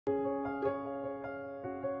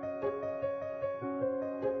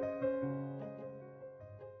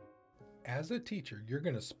as a teacher, you're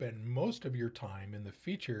going to spend most of your time in the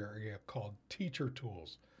feature area called Teacher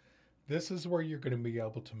Tools. This is where you're going to be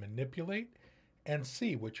able to manipulate and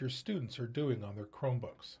see what your students are doing on their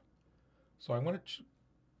Chromebooks. So I'm going to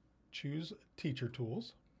choose Teacher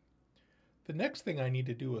Tools. The next thing I need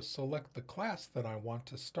to do is select the class that I want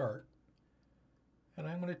to start. And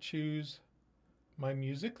I'm going to choose my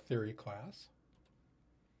music theory class.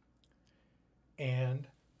 And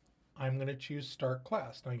I'm going to choose Start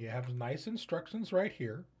Class. Now you have nice instructions right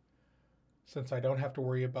here. Since I don't have to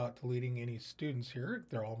worry about deleting any students here,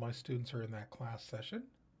 all my students are in that class session.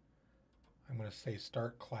 I'm going to say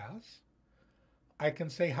Start Class. I can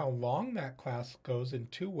say how long that class goes in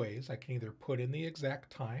two ways. I can either put in the exact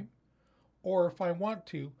time, or if I want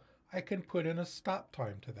to, I can put in a stop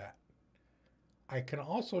time to that. I can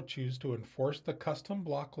also choose to enforce the custom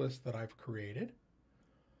block list that I've created,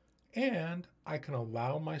 and I can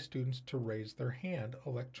allow my students to raise their hand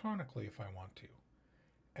electronically if I want to.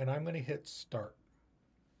 And I'm going to hit Start.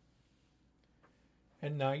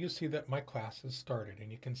 And now you see that my class has started, and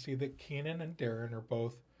you can see that Keenan and Darren are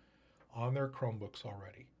both on their Chromebooks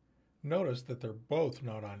already. Notice that they're both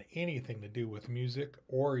not on anything to do with music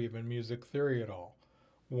or even music theory at all.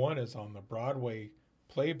 One is on the Broadway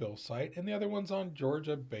Playbill site, and the other one's on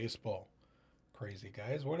Georgia baseball. Crazy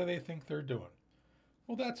guys, what do they think they're doing?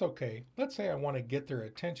 Well, that's okay. Let's say I want to get their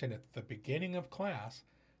attention at the beginning of class,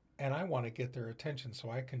 and I want to get their attention so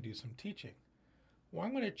I can do some teaching. Well,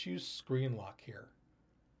 I'm going to choose Screen Lock here.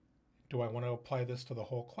 Do I want to apply this to the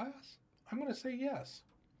whole class? I'm going to say yes.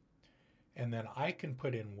 And then I can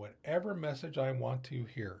put in whatever message I want to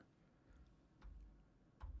here.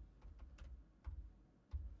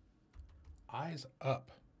 Eyes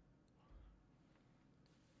up.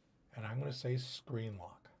 And I'm going to say Screen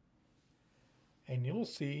Lock. And you'll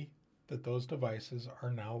see that those devices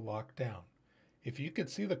are now locked down. If you could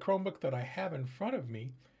see the Chromebook that I have in front of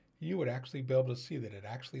me, you would actually be able to see that it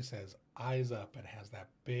actually says Eyes Up and has that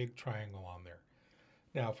big triangle on there.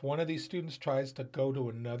 Now, if one of these students tries to go to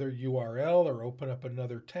another URL or open up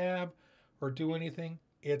another tab or do anything,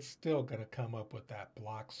 it's still going to come up with that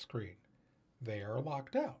block screen. They are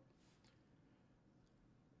locked out.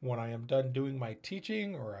 When I am done doing my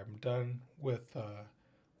teaching or I'm done with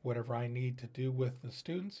whatever I need to do with the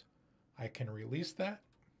students, I can release that.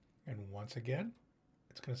 And once again,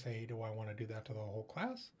 it's going to say, do I want to do that to the whole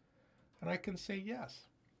class? And I can say yes.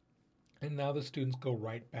 And now the students go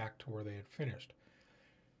right back to where they had finished.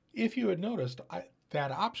 If you had noticed,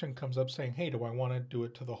 that option comes up saying, hey, do I want to do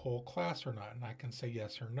it to the whole class or not? And I can say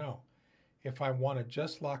yes or no. If I want to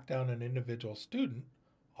just lock down an individual student,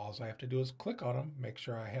 all I have to do is click on them, make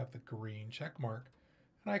sure I have the green check mark,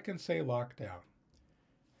 and I can say lock down.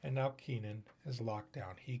 And now Keenan is locked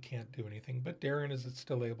down. He can't do anything, but Darren is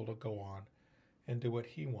still able to go on and do what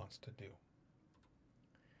he wants to do.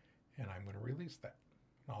 And I'm going to release that.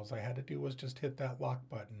 And all I had to do was just hit that lock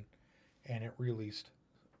button, and it released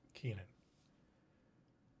Keenan.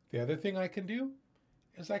 The other thing I can do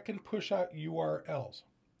is I can push out URLs.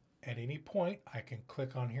 At any point, I can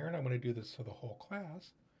click on here, and I'm going to do this to the whole class,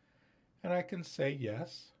 and I can say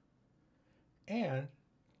yes. And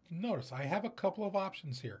notice I have a couple of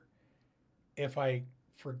options here. If I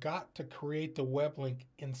forgot to create the web link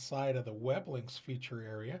inside of the web links feature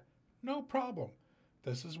area, no problem.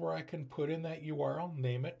 This is where I can put in that URL,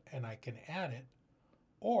 name it, and I can add it.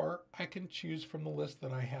 Or I can choose from the list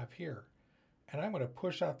that I have here. And I'm going to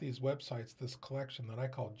push out these websites, this collection that I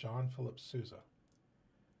call John Philip Sousa.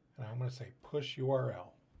 And I'm going to say push URL.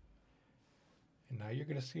 And now you're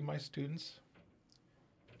going to see my students.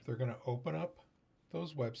 They're going to open up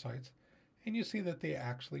those websites, and you see that they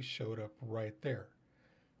actually showed up right there.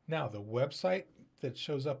 Now, the website that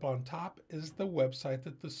shows up on top is the website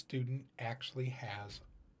that the student actually has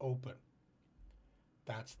open.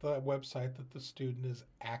 That's the website that the student is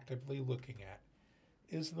actively looking at,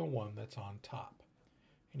 is the one that's on top.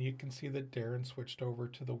 And you can see that Darren switched over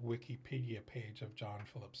to the Wikipedia page of John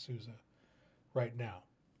Philip Sousa right now.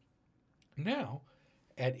 Now,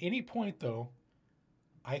 at any point though,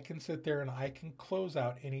 I can sit there and I can close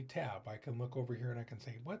out any tab. I can look over here and I can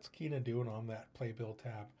say, what's Keenan doing on that Playbill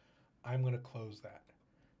tab? I'm going to close that.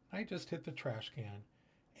 I just hit the trash can,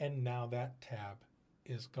 and now that tab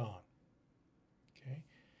is gone. Okay.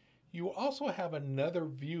 You also have another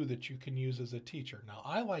view that you can use as a teacher. Now,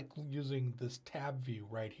 I like using this tab view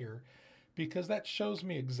right here because that shows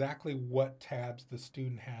me exactly what tabs the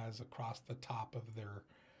student has across the top of their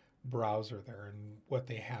browser there and what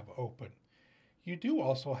they have open. You do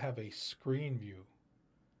also have a screen view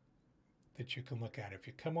that you can look at. If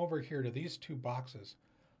you come over here to these two boxes,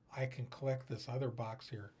 I can collect this other box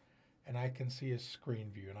here, and I can see his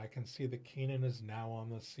screen view, and I can see that Keenan is now on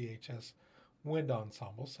the CHS Wind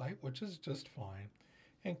Ensemble site, which is just fine,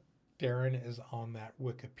 and Darren is on that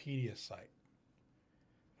Wikipedia site.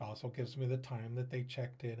 It also gives me the time that they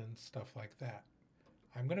checked in and stuff like that.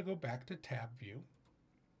 I'm going to go back to tab view,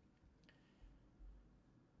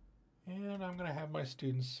 and I'm going to have my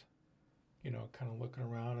students, kind of looking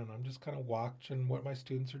around, and I'm just kind of watching what my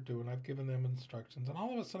students are doing. I've given them instructions, and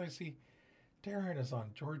all of a sudden I see Darren is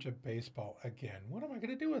on Georgia baseball again. What am I going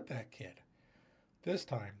to do with that kid? This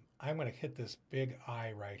time, I'm going to hit this big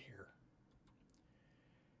I right here.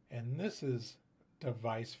 And this is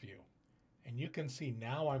device view. And you can see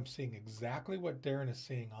now I'm seeing exactly what Darren is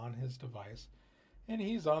seeing on his device. And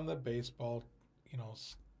he's on the baseball,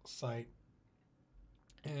 site.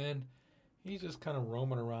 And he's just kind of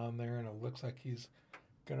roaming around there, and it looks like he's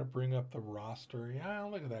going to bring up the roster. Yeah,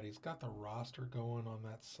 look at that. He's got the roster going on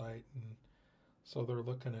that site. And so they're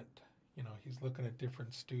looking at, he's looking at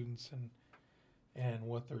different students and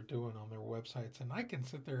what they're doing on their websites. And I can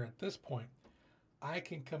sit there at this point, I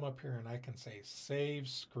can come up here and I can say save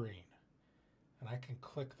screen. And I can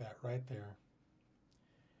click that right there.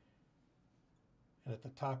 And at the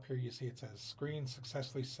top here, you see it says screen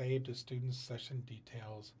successfully saved to students session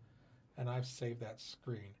details. And I've saved that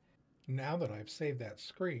screen. Now that I've saved that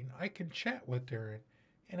screen, I can chat with Darren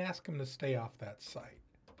and ask him to stay off that site.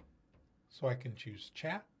 So I can choose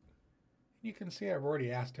chat. You can see I've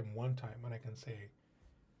already asked him one time, and I can say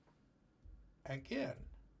again.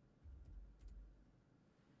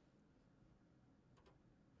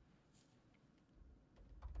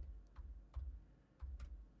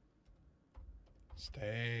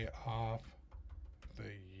 Stay off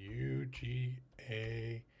the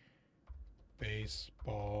UGA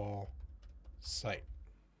baseball site.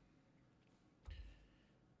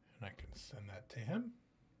 And I can send that to him.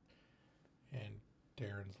 And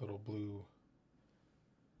Darren's little blue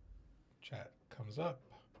chat comes up.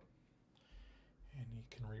 And he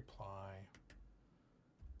can reply,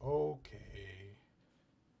 okay.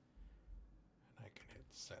 And I can hit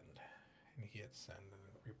send. And he hits send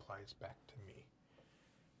and it replies back to me.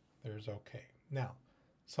 There's okay. Now,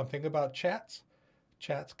 something about chats.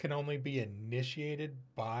 Chats can only be initiated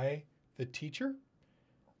by the teacher.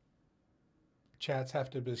 Chats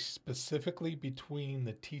have to be specifically between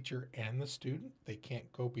the teacher and the student. They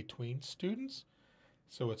can't go between students.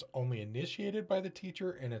 So it's only initiated by the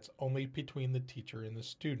teacher, and it's only between the teacher and the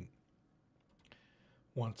student.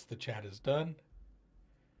 Once the chat is done,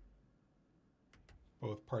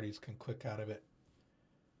 both parties can click out of it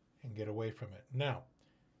and get away from it. Now,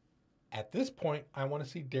 at this point, I want to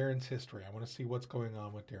see Darren's history. I want to see what's going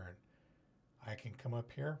on with Darren. I can come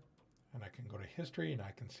up here, and I can go to history, and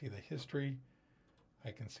I can see the history.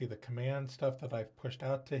 I can see the command stuff that I've pushed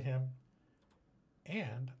out to him.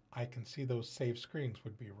 And I can see those save screens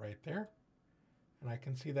would be right there. And I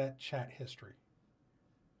can see that chat history.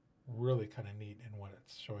 Really kind of neat in what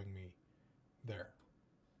it's showing me there.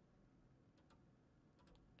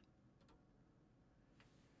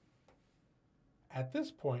 At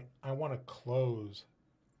this point, I want to close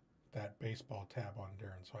that baseball tab on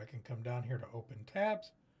Darren. So I can come down here to open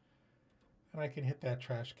tabs, and I can hit that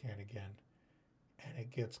trash can again, and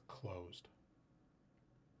it gets closed.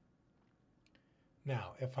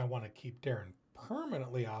 Now, if I want to keep Darren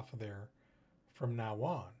permanently off of there from now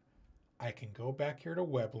on, I can go back here to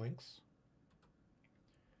web links.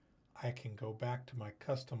 I can go back to my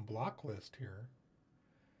custom block list here,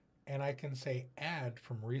 and I can say add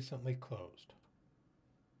from recently closed.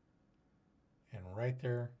 And right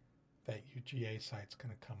there, that UGA site's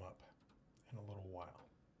going to come up in a little while.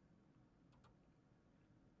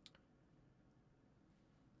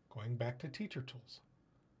 Going back to teacher tools.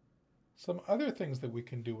 Some other things that we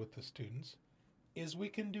can do with the students is we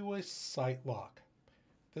can do a site lock.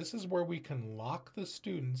 This is where we can lock the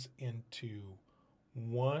students into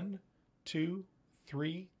 1, 2,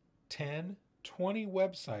 3, 10, 20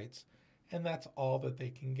 websites, and that's all that they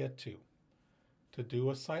can get to. To do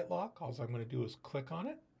a site lock, all I'm going to do is click on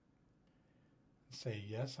it, say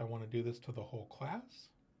yes, I want to do this to the whole class.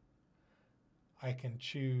 I can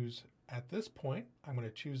choose, at this point, I'm going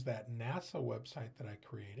to choose that NASA website that I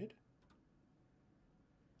created.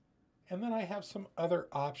 And then I have some other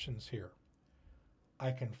options here.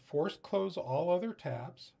 I can force close all other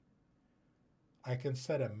tabs. I can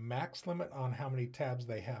set a max limit on how many tabs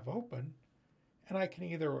they have open. And I can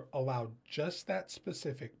either allow just that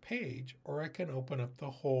specific page, or I can open up the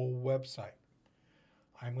whole website.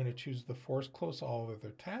 I'm going to choose the force close all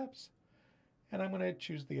other tabs, and I'm going to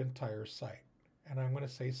choose the entire site. And I'm going to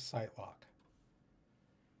say site lock.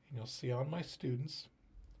 And you'll see on my students,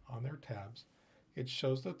 on their tabs, It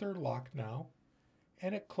shows that they're locked now,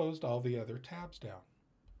 and it closed all the other tabs down.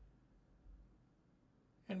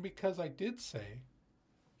 And because I did say,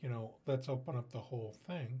 let's open up the whole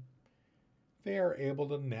thing, they are able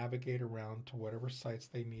to navigate around to whatever sites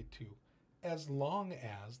they need to, as long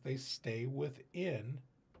as they stay within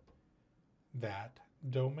that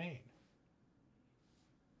domain.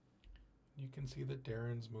 You can see that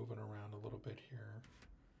Darren's moving around a little bit here.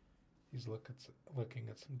 He's looking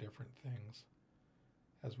at some different things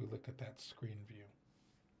as we look at that screen view.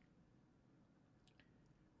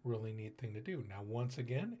 Really neat thing to do. Now, once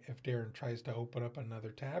again, if Darren tries to open up another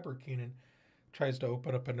tab or Keenan tries to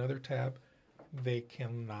open up another tab, they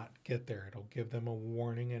cannot get there. It'll give them a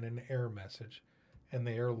warning and an error message, and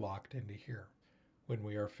they are locked into here. When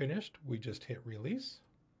we are finished, we just hit release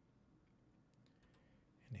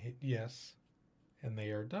and hit yes, and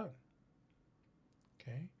they are done.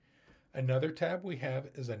 Okay. Another tab we have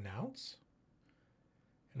is announce.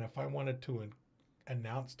 And if I wanted to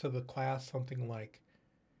announce to the class something like,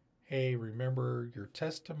 hey, remember your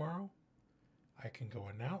test tomorrow, I can go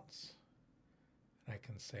announce, and I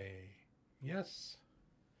can say yes,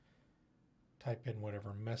 type in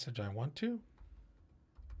whatever message I want to,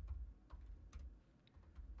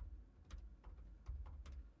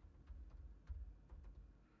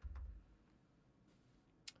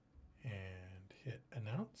 and hit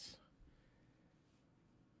announce,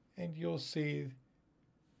 and you'll see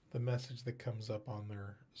the message that comes up on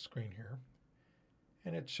their screen here,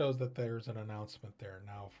 and it shows that there's an announcement there.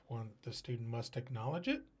 Now, if the student must acknowledge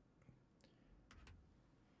it,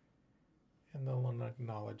 and they'll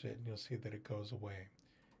acknowledge it, and you'll see that it goes away.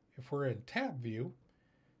 If we're in tab view,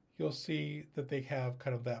 you'll see that they have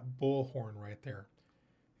kind of that bullhorn right there.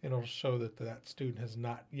 It'll show that that student has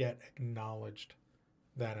not yet acknowledged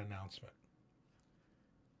that announcement.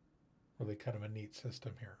 Really kind of a neat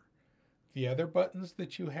system here. The other buttons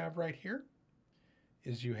that you have right here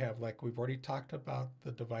is you have, like we've already talked about,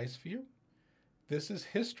 the device view. This is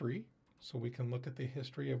history, so we can look at the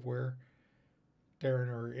history of where Darren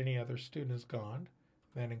or any other student has gone.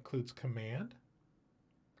 That includes command,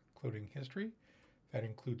 including history. That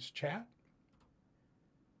includes chat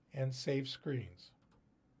and save screens.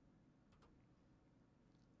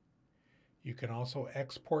 You can also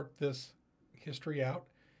export this history out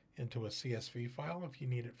into a CSV file if you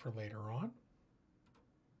need it for later on.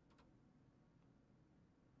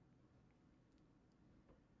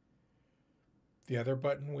 The other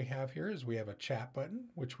button we have here is we have a chat button,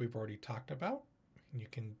 which we've already talked about. And you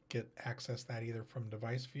can access that either from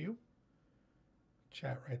device view,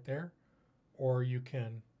 chat right there, or you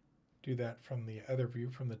can do that from the other view,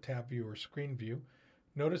 from the tab view or screen view.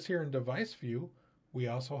 Notice here in device view, we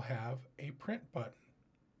also have a print button.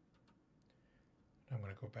 I'm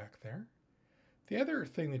going to go back there. The other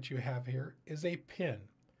thing that you have here is a pin.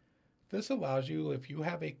 This allows you, if you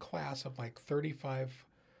have a class of like 35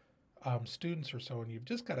 students or so, and you've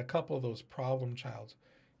just got a couple of those problem childs,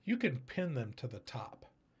 you can pin them to the top.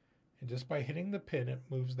 And just by hitting the pin, it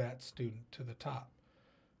moves that student to the top.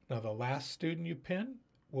 Now, the last student you pin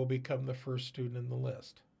will become the first student in the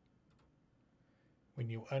list. When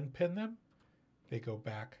you unpin them, they go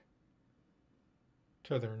back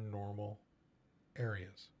to their normal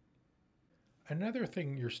areas. Another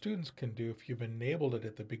thing your students can do if you've enabled it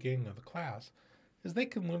at the beginning of the class is they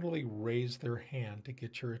can literally raise their hand to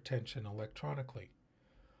get your attention electronically.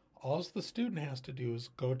 All the student has to do is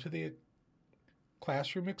go to the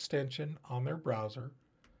classroom extension on their browser,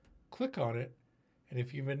 click on it, and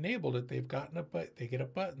if you've enabled it, they get a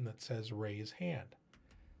button that says raise hand.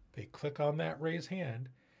 They click on that raise hand,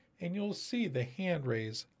 and you'll see the hand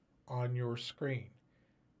raise on your screen.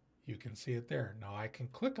 You can see it there. Now I can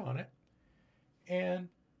click on it, and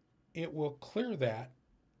it will clear that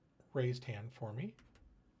raised hand for me,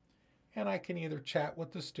 and I can either chat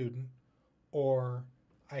with the student or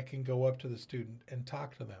I can go up to the student and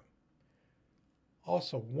talk to them.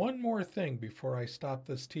 Also, one more thing before I stop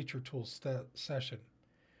this Teacher Tools session.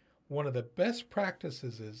 One of the best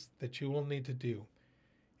practices is that you will need to do,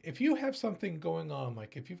 if you have something going on,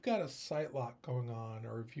 like if you've got a site lock going on,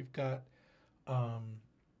 or if you've got,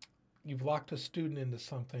 you've locked a student into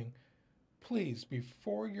something, please,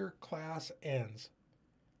 before your class ends,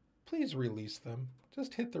 please release them.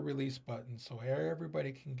 Just hit the release button so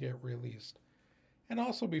everybody can get released. And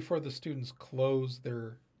also before the students close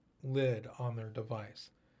their lid on their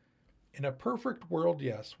device. In a perfect world,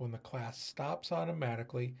 yes, when the class stops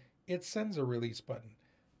automatically, it sends a release button.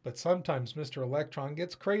 But sometimes Mr. Electron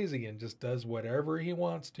gets crazy and just does whatever he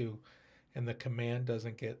wants to, and the command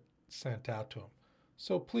doesn't get sent out to him.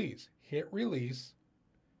 So please hit release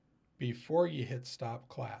before you hit stop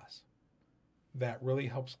class. That really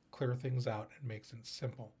helps clear things out and makes it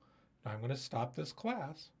simple. Now I'm going to stop this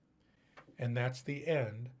class, and that's the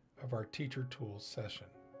end of our Teacher Tools session.